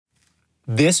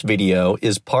This video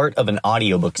is part of an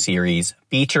audiobook series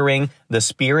featuring The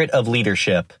Spirit of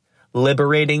Leadership,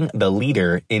 Liberating the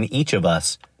Leader in Each of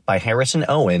Us by Harrison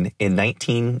Owen in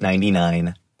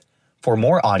 1999. For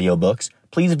more audiobooks,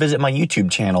 please visit my YouTube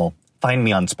channel, find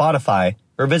me on Spotify,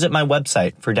 or visit my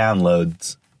website for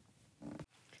downloads.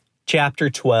 Chapter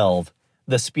 12,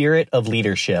 The Spirit of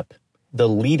Leadership, The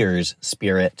Leader's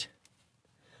Spirit.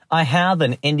 I have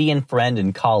an Indian friend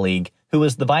and colleague who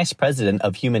is the Vice President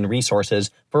of Human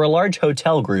Resources for a large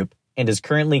hotel group and is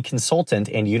currently consultant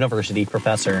and university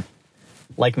professor.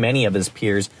 Like many of his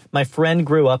peers, my friend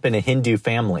grew up in a Hindu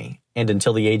family, and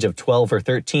until the age of 12 or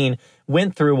 13,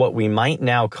 went through what we might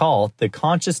now call the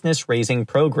consciousness-raising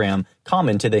program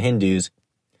common to the Hindus.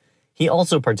 He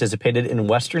also participated in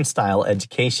Western-style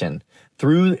education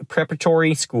through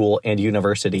preparatory school and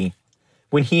university.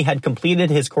 When he had completed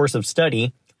his course of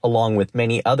study, along with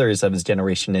many others of his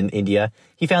generation in India,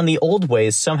 he found the old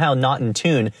ways somehow not in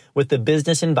tune with the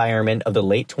business environment of the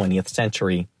late 20th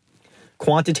century.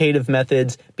 Quantitative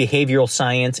methods, behavioral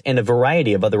science, and a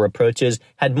variety of other approaches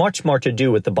had much more to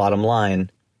do with the bottom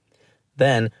line.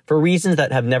 Then, for reasons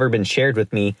that have never been shared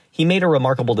with me, he made a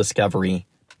remarkable discovery.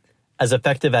 As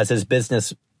effective as his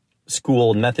business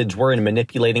school methods were in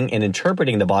manipulating and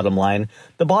interpreting the bottom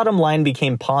line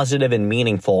became positive and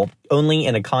meaningful only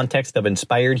in a context of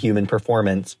inspired human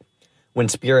performance. When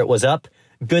spirit was up,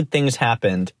 good things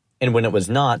happened, and when it was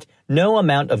not, no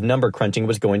amount of number crunching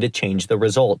was going to change the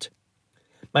result.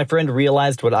 My friend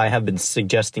realized what I have been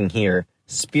suggesting here.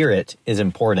 Spirit is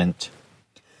important.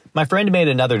 My friend made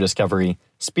another discovery.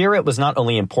 Spirit was not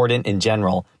only important in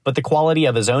general, but the quality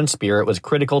of his own spirit was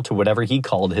critical to whatever he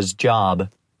called his job.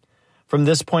 From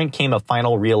this point came a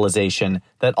final realization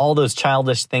that all those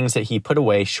childish things that he put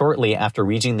away shortly after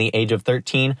reaching the age of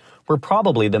 13 were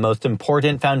probably the most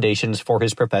important foundations for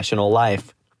his professional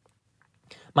life.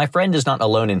 My friend is not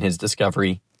alone in his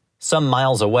discovery. Some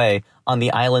miles away, on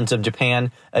the islands of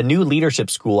Japan, a new leadership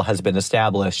school has been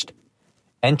established.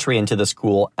 Entry into the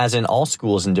school, as in all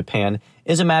schools in Japan,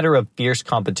 is a matter of fierce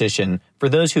competition, for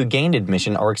those who gained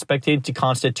admission are expected to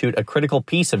constitute a critical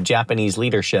piece of Japanese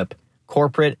leadership,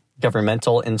 corporate,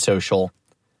 governmental, and social.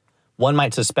 One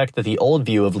might suspect that the old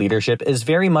view of leadership is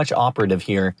very much operative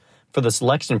here, for the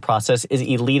selection process is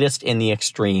elitist in the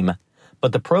extreme.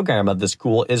 But the program of the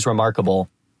school is remarkable.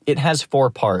 It has 4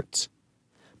 parts.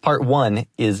 Part 1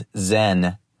 is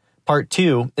Zen. Part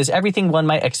 2 is everything one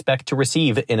might expect to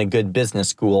receive in a good business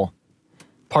school.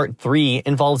 Part 3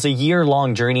 involves a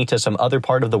year-long journey to some other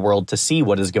part of the world to see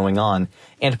what is going on,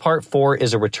 and Part 4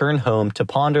 is a return home to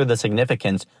ponder the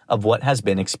significance of what has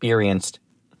been experienced.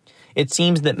 It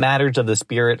seems that matters of the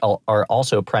spirit are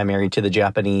also primary to the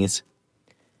Japanese.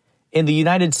 In the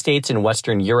United States and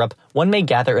Western Europe, one may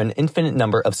gather an infinite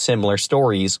number of similar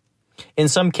stories. In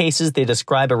some cases, they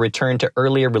describe a return to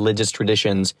earlier religious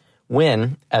traditions,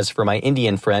 when, as for my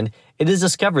Indian friend, it is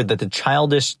discovered that the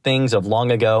childish things of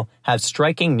long ago have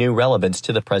striking new relevance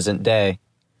to the present day.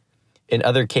 In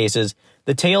other cases,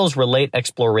 the tales relate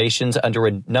explorations under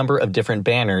a number of different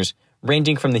banners,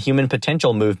 ranging from the human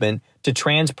potential movement to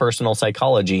transpersonal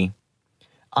psychology.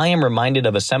 I am reminded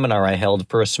of a seminar I held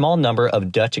for a small number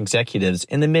of Dutch executives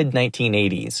in the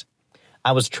mid-1980s.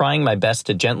 I was trying my best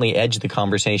to gently edge the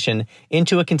conversation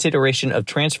into a consideration of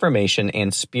transformation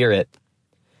and spirit.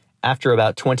 After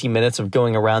about 20 minutes of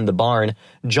going around the barn,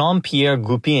 Jean-Pierre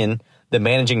Goupin, the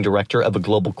managing director of a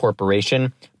global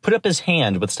corporation, put up his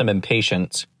hand with some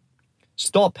impatience.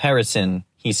 "Stop, Harrison,"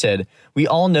 he said. "We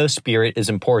all know spirit is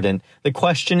important. The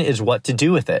question is what to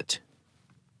do with it."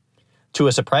 To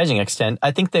a surprising extent,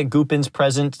 I think that Goupin's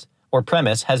premise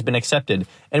has been accepted,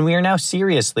 and we are now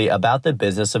seriously about the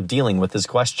business of dealing with this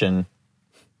question.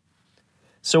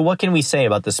 So what can we say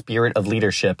about the spirit of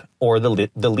leadership, or the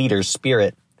leader's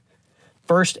spirit?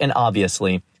 First and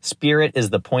obviously, spirit is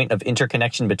the point of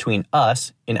interconnection between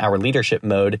us, in our leadership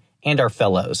mode, and our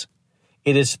fellows.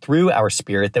 It is through our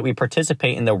spirit that we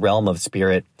participate in the realm of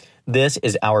spirit. This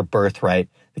is our birthright,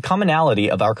 the commonality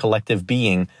of our collective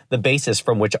being, the basis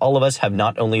from which all of us have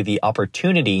not only the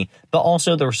opportunity, but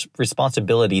also the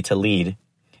responsibility to lead.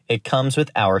 It comes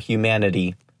with our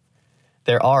humanity.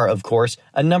 There are, of course,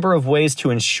 a number of ways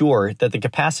to ensure that the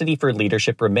capacity for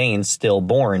leadership remains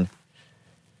stillborn.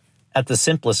 At the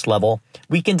simplest level,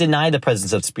 we can deny the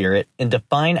presence of spirit and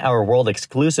define our world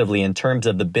exclusively in terms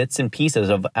of the bits and pieces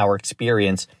of our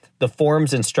experience, the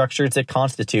forms and structures that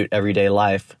constitute everyday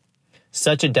life.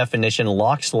 Such a definition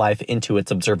locks life into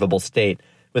its observable state,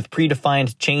 with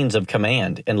predefined chains of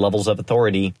command and levels of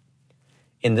authority.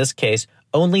 In this case,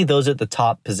 only those at the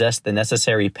top possess the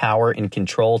necessary power and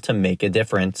control to make a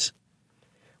difference.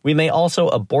 We may also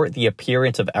abort the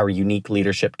appearance of our unique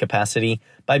leadership capacity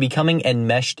by becoming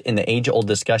enmeshed in the age-old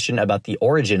discussion about the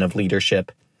origin of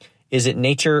leadership. Is it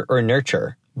nature or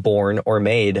nurture, born or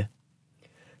made?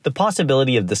 The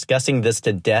possibility of discussing this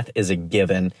to death is a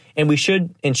given, and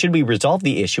should we resolve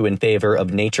the issue in favor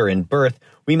of nature and birth,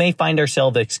 we may find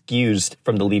ourselves excused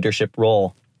from the leadership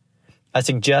role. I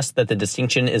suggest that the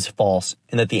distinction is false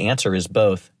and that the answer is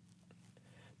both.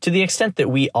 To the extent that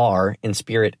we are, and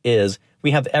spirit is, we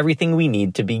have everything we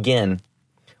need to begin.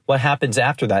 What happens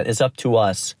after that is up to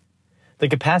us. The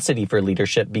capacity for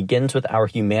leadership begins with our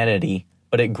humanity,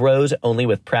 but it grows only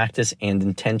with practice and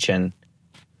intention.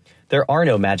 There are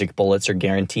no magic bullets or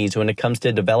guarantees when it comes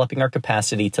to developing our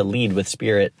capacity to lead with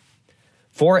spirit.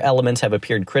 4 elements have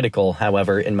appeared critical,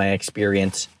 however, in my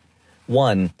experience.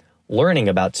 1. Learning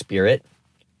about spirit.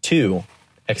 2.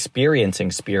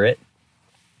 Experiencing spirit.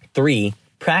 3.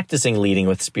 Practicing leading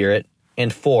with spirit.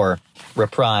 And 4.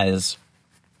 Reprise.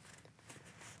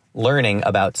 Learning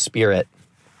about spirit.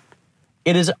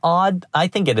 I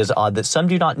think it is odd that some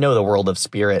do not know the world of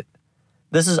spirit.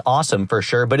 This is awesome for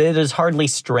sure, but it is hardly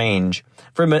strange,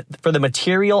 for the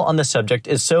material on the subject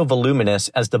is so voluminous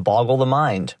as to boggle the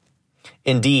mind.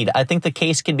 Indeed, I think the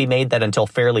case can be made that until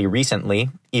fairly recently,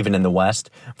 even in the West,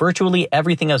 virtually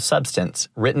everything of substance,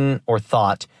 written or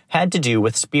thought, had to do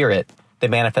with spirit, the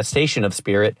manifestation of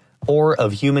spirit, or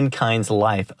of humankind's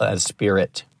life as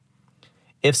spirit.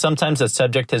 If sometimes a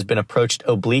subject has been approached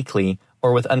obliquely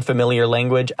or with unfamiliar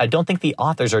language, I don't think the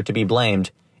authors are to be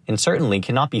blamed, and certainly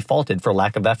cannot be faulted for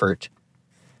lack of effort.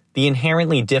 The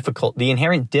inherent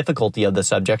difficulty of the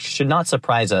subject should not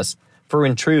surprise us, for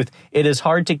in truth, it is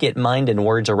hard to get mind and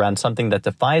words around something that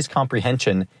defies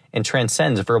comprehension and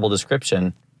transcends verbal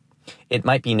description. It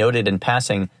might be noted in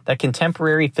passing that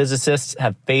contemporary physicists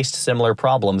have faced similar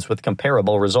problems with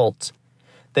comparable results.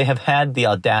 They have had the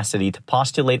audacity to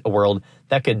postulate a world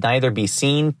that could neither be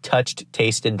seen, touched,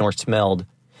 tasted, nor smelled,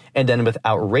 and then with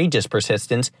outrageous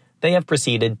persistence, they have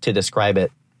proceeded to describe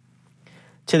it.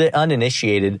 To the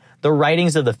uninitiated, the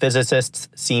writings of the physicists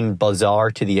seem bizarre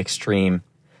to the extreme.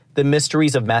 The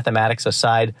mysteries of mathematics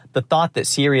aside, the thought that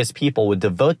serious people would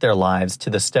devote their lives to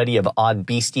the study of odd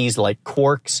beasties like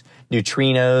quarks,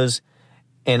 neutrinos,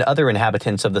 and other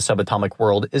inhabitants of the subatomic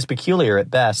world is peculiar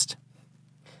at best.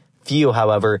 Few,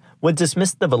 however, would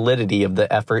dismiss the validity of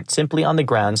the effort simply on the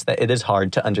grounds that it is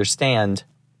hard to understand.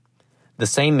 The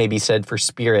same may be said for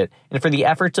spirit and for the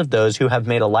efforts of those who have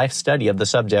made a life study of the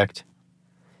subject.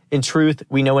 In truth,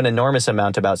 we know an enormous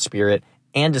amount about spirit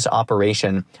and its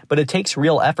operation, but it takes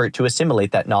real effort to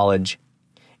assimilate that knowledge.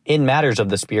 In matters of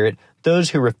the spirit, those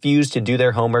who refuse to do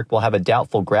their homework will have a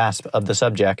doubtful grasp of the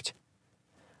subject.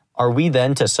 Are we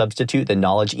then to substitute the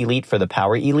knowledge elite for the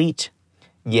power elite?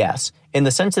 Yes, in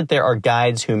the sense that there are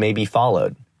guides who may be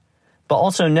followed. But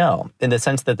also no, in the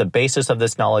sense that the basis of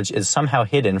this knowledge is somehow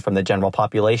hidden from the general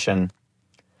population.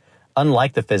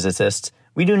 Unlike the physicists,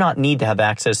 we do not need to have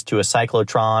access to a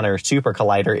cyclotron or super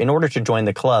collider in order to join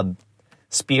the club.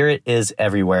 Spirit is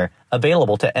everywhere,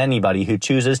 available to anybody who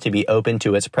chooses to be open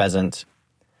to its presence.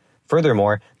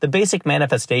 Furthermore, the basic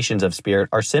manifestations of spirit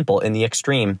are simple in the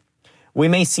extreme. We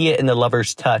may see it in the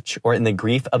lover's touch or in the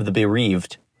grief of the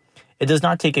bereaved. It does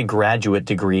not take a graduate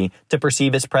degree to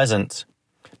perceive its presence.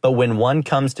 But when one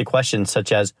comes to questions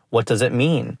such as, what does it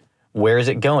mean? Where is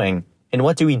it going? And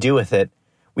what do we do with it?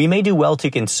 We may do well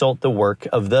to consult the work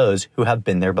of those who have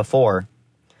been there before.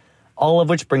 All of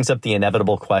which brings up the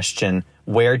inevitable question,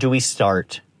 where do we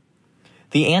start?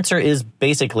 The answer is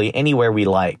basically anywhere we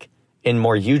like, and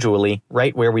more usually,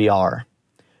 right where we are.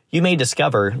 You may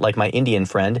discover, like my Indian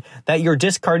friend, that your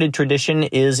discarded tradition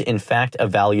is in fact a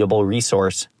valuable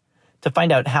resource. To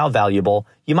find out how valuable,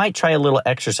 you might try a little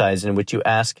exercise in which you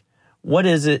ask, what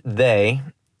is it they,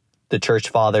 the church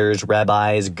fathers,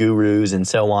 rabbis, gurus, and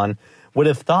so on, would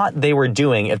have thought they were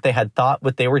doing if they had thought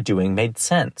what they were doing made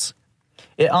sense?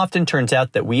 It often turns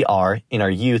out that we are, in our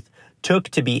youth,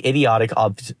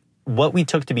 what we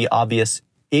took to be obvious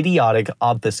idiotic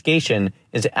obfuscation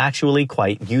is actually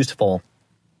quite useful.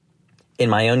 In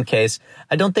my own case,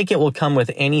 I don't think it will come with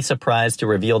any surprise to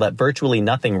reveal that virtually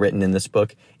nothing written in this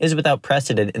book is without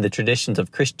precedent in the traditions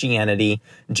of Christianity,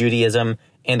 Judaism,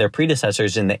 and their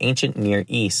predecessors in the ancient Near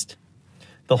East.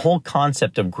 The whole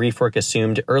concept of grief work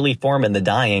assumed early form in the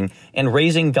dying and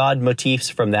raising God motifs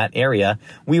from that area,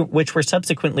 which were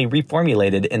subsequently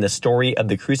reformulated in the story of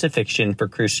the crucifixion for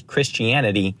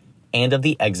Christianity and of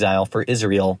the exile for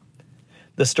Israel.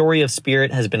 The story of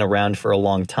spirit has been around for a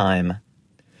long time.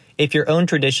 If your own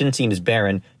tradition seems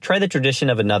barren, try the tradition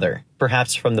of another,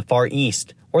 perhaps from the Far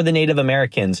East or the Native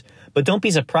Americans, but don't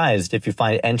be surprised if you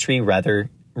find entry rather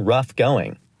rough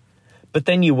going. but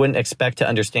then you wouldn't expect to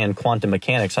understand quantum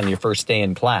mechanics on your first day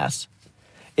in class.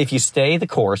 If you stay the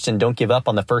course and don't give up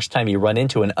on the first time you run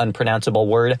into an unpronounceable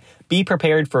word, be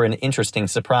prepared for an interesting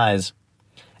surprise.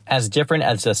 As different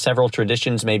as the several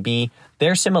traditions may be,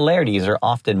 their similarities are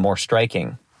often more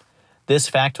striking. This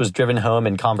fact was driven home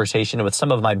in conversation with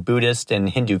some of my Buddhist and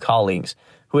Hindu colleagues,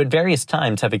 who at various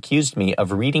times have accused me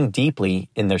of reading deeply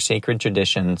in their sacred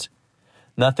traditions.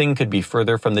 Nothing could be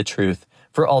further from the truth,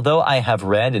 for although I have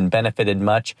read and benefited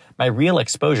much, my real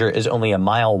exposure is only a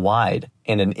mile wide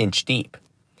and an inch deep.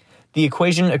 The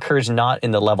equation occurs not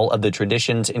in the level of the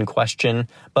traditions in question,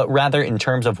 but rather in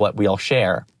terms of what we all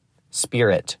share: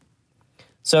 spirit.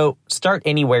 So start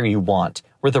anywhere you want,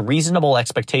 with a reasonable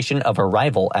expectation of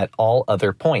arrival at all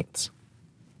other points.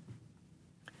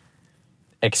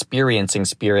 Experiencing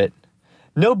spirit.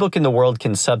 No book in the world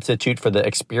can substitute for the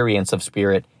experience of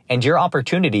spirit, and your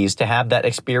opportunities to have that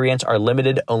experience are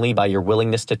limited only by your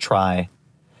willingness to try.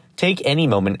 Take any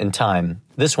moment in time.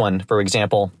 This one, for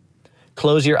example.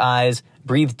 Close your eyes,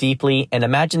 breathe deeply, and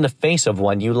imagine the face of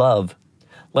one you love.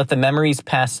 Let the memories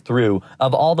pass through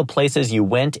of all the places you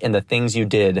went and the things you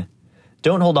did.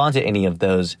 Don't hold on to any of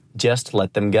those, just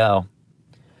let them go.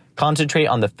 Concentrate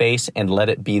on the face and let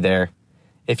it be there.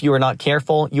 If you are not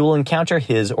careful, you will encounter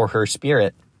his or her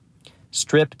spirit.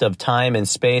 Stripped of time and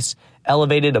space,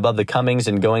 elevated above the comings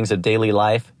and goings of daily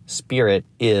life, spirit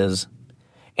is.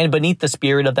 And beneath the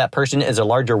spirit of that person is a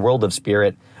larger world of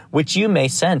spirit, which you may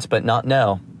sense but not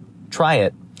know. Try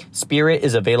it. Spirit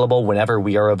is available whenever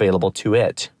we are available to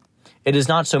it. It is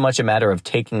not so much a matter of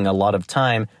taking a lot of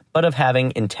time, but of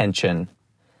having intention.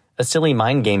 A silly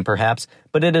mind game, perhaps,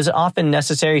 but it is often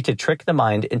necessary to trick the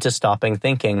mind into stopping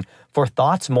thinking, for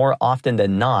thoughts more often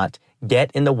than not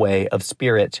get in the way of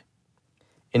spirit.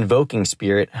 Invoking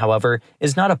spirit, however,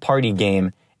 is not a party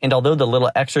game, and although the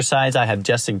little exercise I have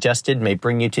just suggested may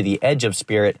bring you to the edge of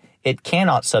spirit, it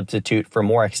cannot substitute for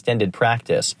more extended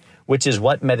practice, which is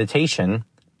what meditation,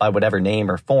 by whatever name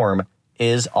or form,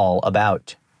 is all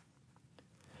about.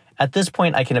 At this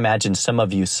point, I can imagine some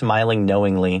of you smiling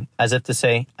knowingly, as if to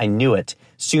say, I knew it.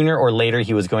 Sooner or later,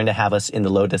 he was going to have us in the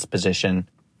lotus position.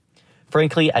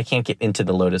 Frankly, I can't get into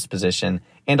the lotus position,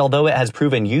 and although it has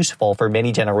proven useful for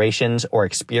many generations or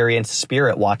experienced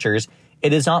spirit watchers,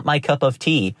 it is not my cup of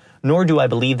tea, nor do I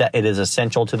believe that it is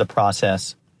essential to the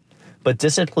process. But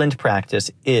disciplined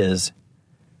practice is.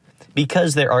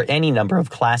 Because there are any number of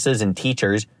classes and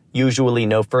teachers, usually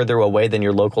no further away than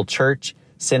your local church,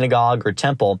 synagogue, or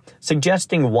temple,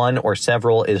 suggesting one or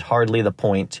several is hardly the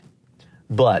point.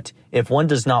 But if one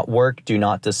does not work, do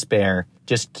not despair.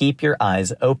 Just keep your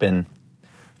eyes open.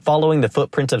 Following the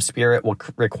footprints of spirit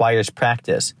requires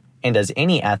practice, and as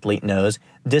any athlete knows,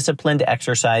 disciplined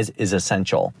exercise is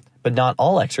essential. But not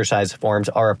all exercise forms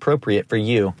are appropriate for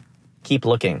you. Keep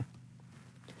looking.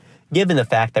 Given the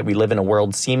fact that we live in a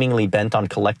world seemingly bent on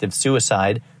collective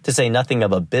suicide, to say nothing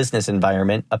of a business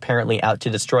environment apparently out to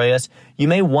destroy us, you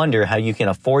may wonder how you can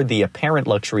afford the apparent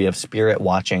luxury of spirit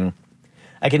watching.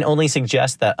 I can only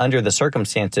suggest that under the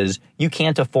circumstances, you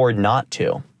can't afford not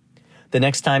to. The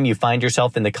next time you find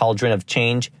yourself in the cauldron of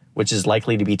change, which is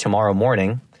likely to be tomorrow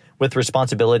morning, with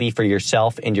responsibility for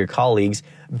yourself and your colleagues,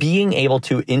 being able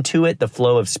to intuit the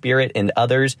flow of spirit in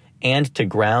others and to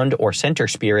ground or center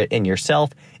spirit in yourself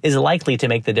is likely to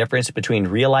make the difference between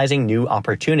realizing new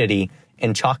opportunity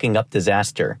and chalking up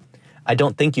disaster. I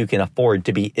don't think you can afford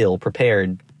to be ill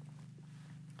prepared.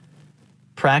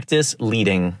 Practice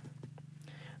leading.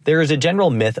 There is a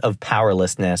general myth of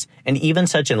powerlessness, and even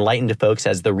such enlightened folks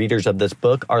as the readers of this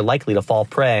book are likely to fall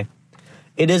prey.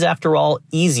 It is, after all,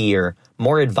 easier,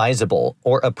 more advisable,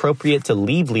 or appropriate to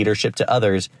leave leadership to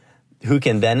others who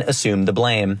can then assume the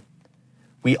blame.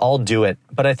 We all do it,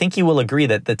 but I think you will agree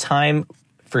that the time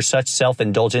for such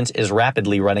self-indulgence is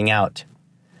rapidly running out.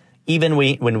 Even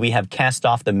when we have cast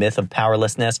off the myth of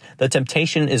powerlessness, the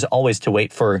temptation is always to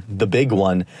wait for the big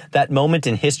one, that moment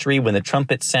in history when the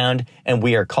trumpets sound and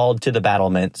we are called to the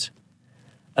battlements.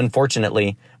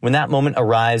 Unfortunately, when that moment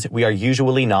arrives, we are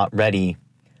usually not ready.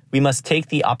 We must take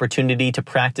the opportunity to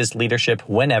practice leadership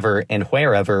whenever and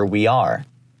wherever we are.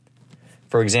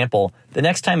 For example, the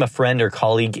next time a friend or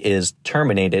colleague is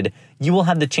terminated, you will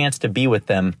have the chance to be with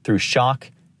them through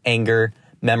shock, anger,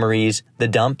 memories, the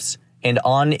dumps, and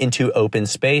on into open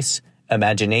space,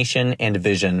 imagination, and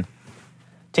vision.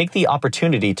 Take the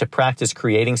opportunity to practice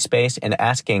creating space and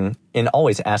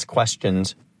always ask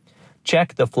questions.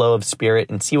 Check the flow of spirit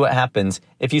and see what happens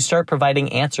if you start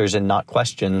providing answers and not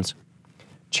questions.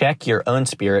 Check your own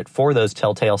spirit for those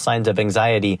telltale signs of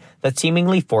anxiety that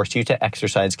seemingly force you to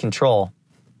exercise control.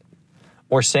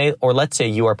 Or let's say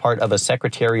you are part of a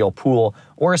secretarial pool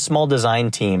or a small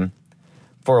design team.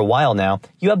 For a while now,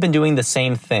 you have been doing the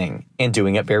same thing, and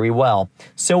doing it very well.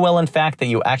 So well, in fact, that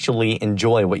you actually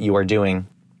enjoy what you are doing.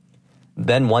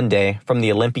 Then one day, from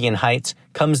the Olympian heights,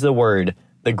 comes the word,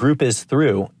 the group is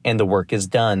through, and the work is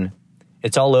done.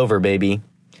 It's all over, baby.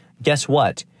 Guess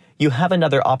what? You have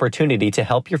another opportunity to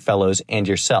help your fellows and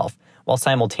yourself, while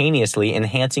simultaneously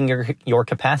enhancing your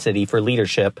capacity for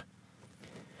leadership.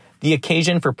 The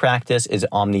occasion for practice is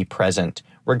omnipresent,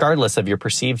 regardless of your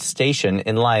perceived station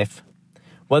in life.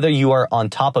 Whether you are on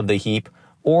top of the heap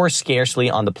or scarcely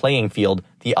on the playing field,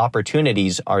 the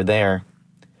opportunities are there.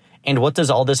 And what does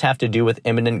all this have to do with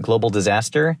imminent global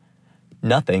disaster?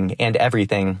 Nothing and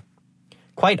everything.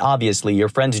 Quite obviously, your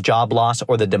friend's job loss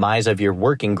or the demise of your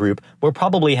working group will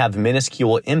probably have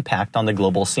minuscule impact on the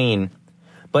global scene.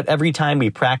 But every time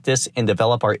we practice and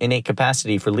develop our innate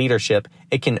capacity for leadership,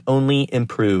 it can only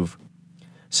improve.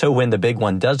 So when the big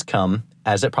one does come,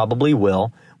 as it probably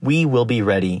will, we will be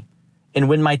ready. And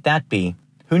when might that be?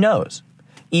 Who knows?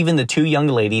 Even the two young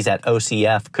ladies at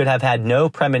OCF could have had no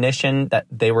premonition that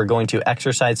they were going to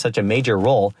exercise such a major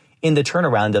role in the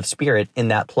turnaround of spirit in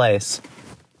that place.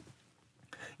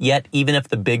 Yet, even if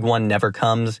the big one never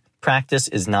comes, practice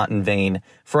is not in vain,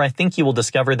 for I think you will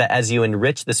discover that as you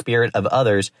enrich the spirit of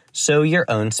others, so your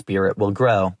own spirit will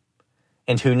grow.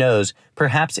 And who knows,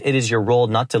 perhaps it is your role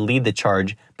not to lead the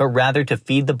charge, but rather to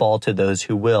feed the ball to those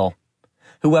who will.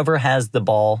 Whoever has the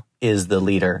ball is the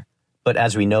leader. But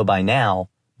as we know by now,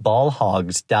 ball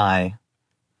hogs die.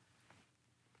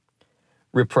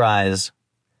 Reprise.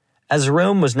 As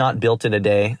Rome was not built in a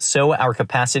day, so our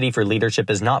capacity for leadership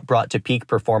is not brought to peak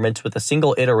performance with a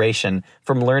single iteration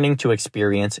from learning to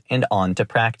experience and on to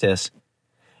practice.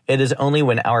 It is only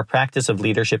when our practice of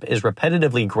leadership is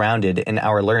repetitively grounded in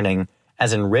our learning,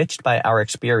 as enriched by our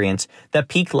experience, that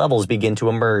peak levels begin to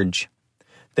emerge.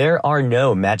 There are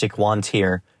no magic wands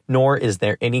here, nor is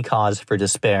there any cause for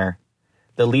despair.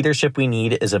 The leadership we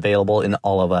need is available in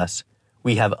all of us.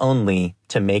 We have only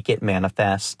to make it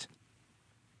manifest.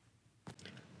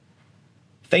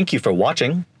 Thank you for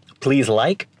watching. Please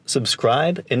like,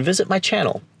 subscribe, and visit my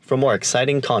channel for more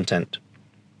exciting content.